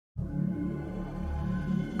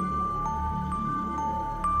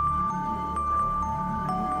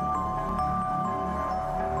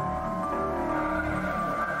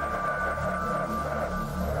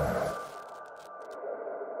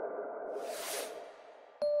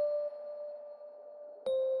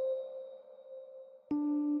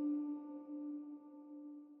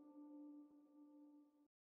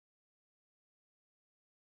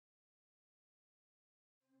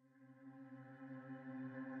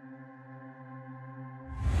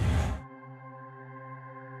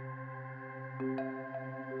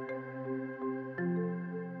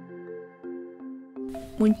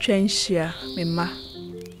Munchenshia, Mima.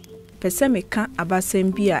 Pesemika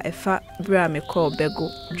abasembia efa bra me call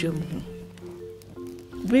Begho dwom.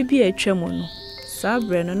 Brebi etwemono.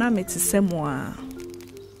 Sabre no na metisemoa.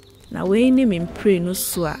 Na we ni mempre no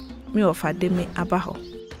so a me ofade me abaho.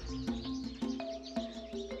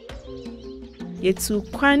 Yetu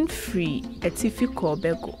kwan free etifi call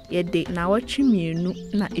Begho. Yede na watchi mienu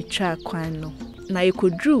na etwa kwan no. Na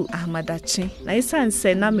yekodru ahmadachi na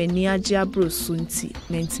isanse na mani age abrosu nti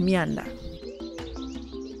mentimi anda.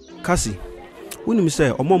 Kasi unim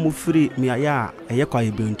say omo free miaya eye kwa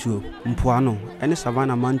yebentuo mpoano ene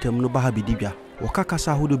savana mantem no baha bidibia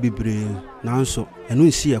wakakasa hodo bebre nanso eno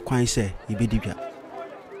nsi kwan se ibedibia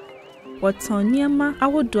watoniema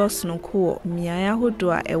ahodo sonko miaya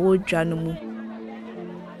hodo a ewo dwa no mu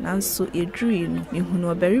nanso edrui no mehunu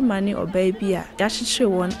obarima ne obai bi a yahyeche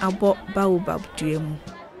won abo baobab dua mu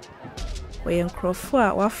Oyen krofo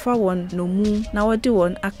a wafa won no mu na wode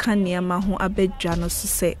won aka niema ho abadwa no so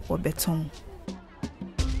se wobeton.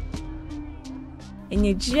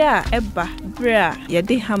 Enyejia eba bra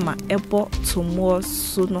yede hama ebo tomo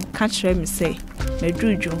so no ka kire me se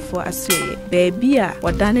medru dwumfo aseye baabi a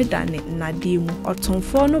wadane dane nade mu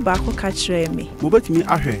otomfo no ba ko ka kire me mobetimi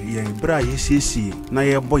ahwe ye bra ye siesie na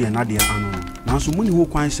ye bo ye nade anu nanso muni ho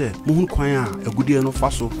kwan se muhun kwan a agudie no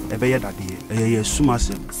fa so ebeye dade ye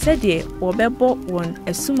sumasem sede wobebo won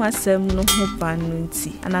asumasem no ho ban no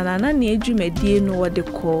nti ananana na edwumadie no wode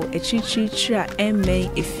ko echichichi a emmen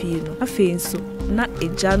efie no afenso na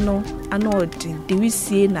eja no anodin de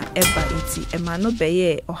wisie na eba nti ema no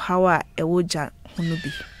beye ohawa ewoja hono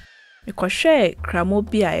bi mekohwe kramo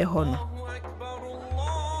bi a eho no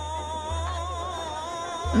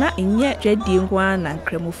na enye dwadi ngwa na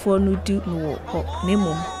nkramofo no di no ho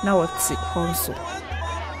nemom na wote honso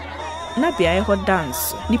na bia eho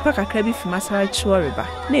dance nipa kakra bi fimasara chioreba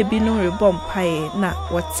na ebi no rebom pae na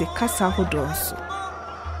wote kasa hodonso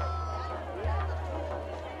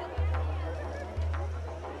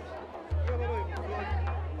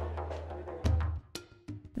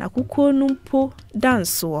na kukuo numpo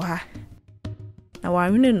dance wo ha na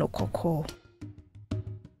wanwene no kokko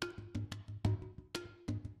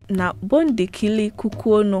na bonde kili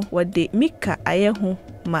kukuo no wade mika ayeho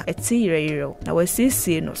ma etiyireyiro na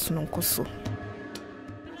wasiesie no sononkoso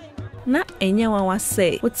na enye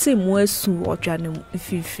wanwase wote mu asu odwane mu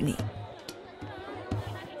ififini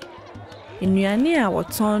Enuane a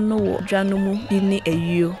woton no wo dwano mu bi ne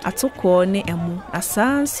ayuo atokọ ne emu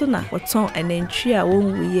asanso na woton anantwi a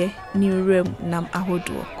wonwuye ni rem nam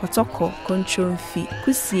ahodo kotoko kontromfi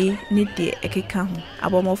kusie ne de ekeka ho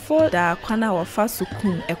abomofo da kwana wofa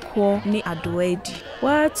sukum ekọ ne adoadi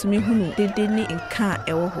wa tumi hunu dede ni nka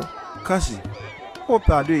ewo ho kasi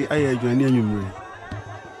hope ade aye adwane anwumre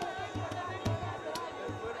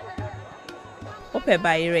hope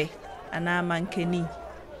bayire ana mankeni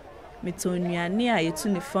Metonuane a yetu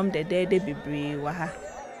ne form de bebre wa ha.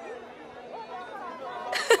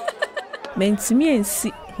 Mentimi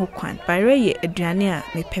ensi ho kwan. Bare ye aduane a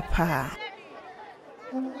me pepa.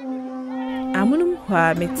 Amunum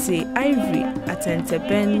hwa meti Aryee Asante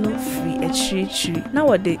Twi no free echirichiri na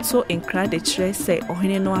wode to enkra de kire se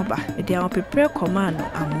ohene no aba. E dia opepre koma no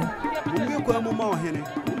amu. Mbekwa mu ma ohene.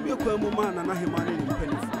 Mbekwa mu ma na hemane ni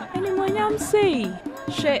mpanifu. Eni monyam sei.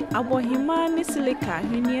 She abohima ni silika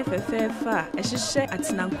hini fefefa ehihye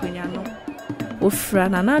atenankwanya no ofra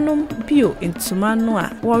nananom bio ntuma no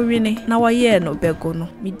a wowene na waye no Begho no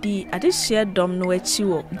midi adehye dom no achi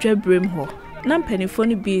wo dwabrem ho na mpanifo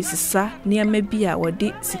no bi sisa niema bi a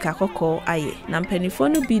wode sika kokko aye na mpanifo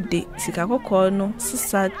no bi de sika kokko no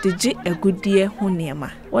sisa deje agudie ho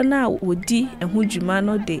niema wona wodi ehudwuma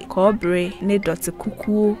no de kobre ne dote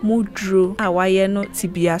kukuo mudro a waye no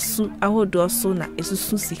tibiasu ahodo so na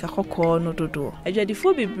esusu sika kokko no dodo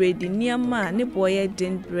adwadifo bebre di niema ne boye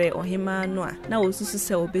den bre ohima no a na osusu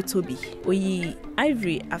se obetobi oyi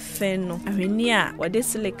Aryee afen no ahweni a wode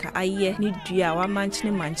silika aye ne dua wa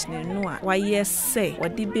manchine no a waye se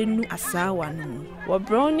wode benu asawa no wo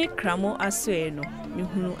brownie kramo asoe no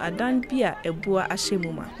mihunu adan bia ebua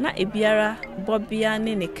ahyemuma na ebiara bobia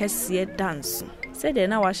ne kese dance sede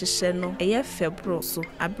na wahyehyɛ no eye febro so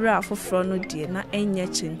abra afoforo no die na enye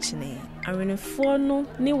chinchine awenefo no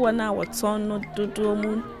ni wona woton no dodo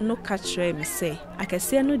mu no ka kire mi se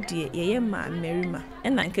akese no die yeye ma merima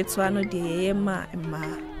ena nketoa no die yeye ma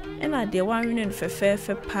mma ena de wanwene no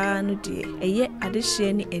fefefe pa no de eye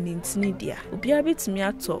adehye ni enintini dia obiara betumi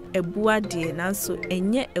ato ebua de nanso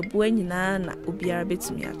enye ebua nyina na obiara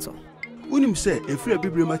betumi ato unim se efiri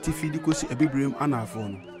abibrem atifi di kosi abibrem anafo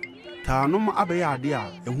no tanom abeya ade a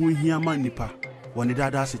ehu hia ma nipa woni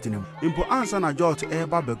dada setenem impo ansa na jot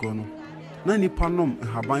eba Begho no na nipa nom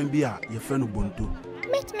haban bi a yefrɛ no bonto.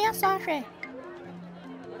 Meet me asahwe.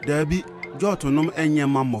 Dabi, Jot nom enye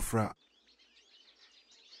ma mmofra.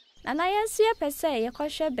 Nana yensu ye pese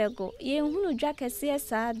yekɔhwɛ Begho, yenhunu dwa kɛse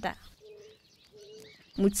saada.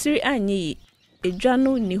 Mutiri anyi edwa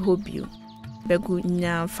no ni hobio. Begho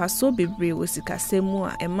nya faso bebre wɔ sikasɛmu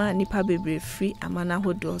a ɛma nipa bebre fri amana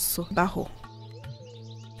hodo so ba hɔ.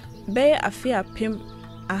 Bɛyɛ afe apem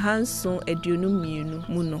ahanson aduonu mmienu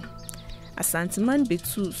mu no. Asanteman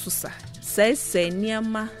betu susa. Sɛsɛ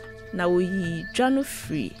nneɛma na woyi dwa no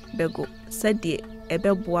fri Begho sɛdeɛ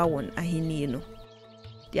ɛbɛboa wɔn ahenni no.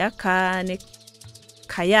 Diaka ne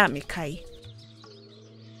kaya mekai.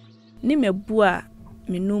 Ni mebua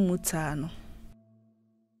minu muta no.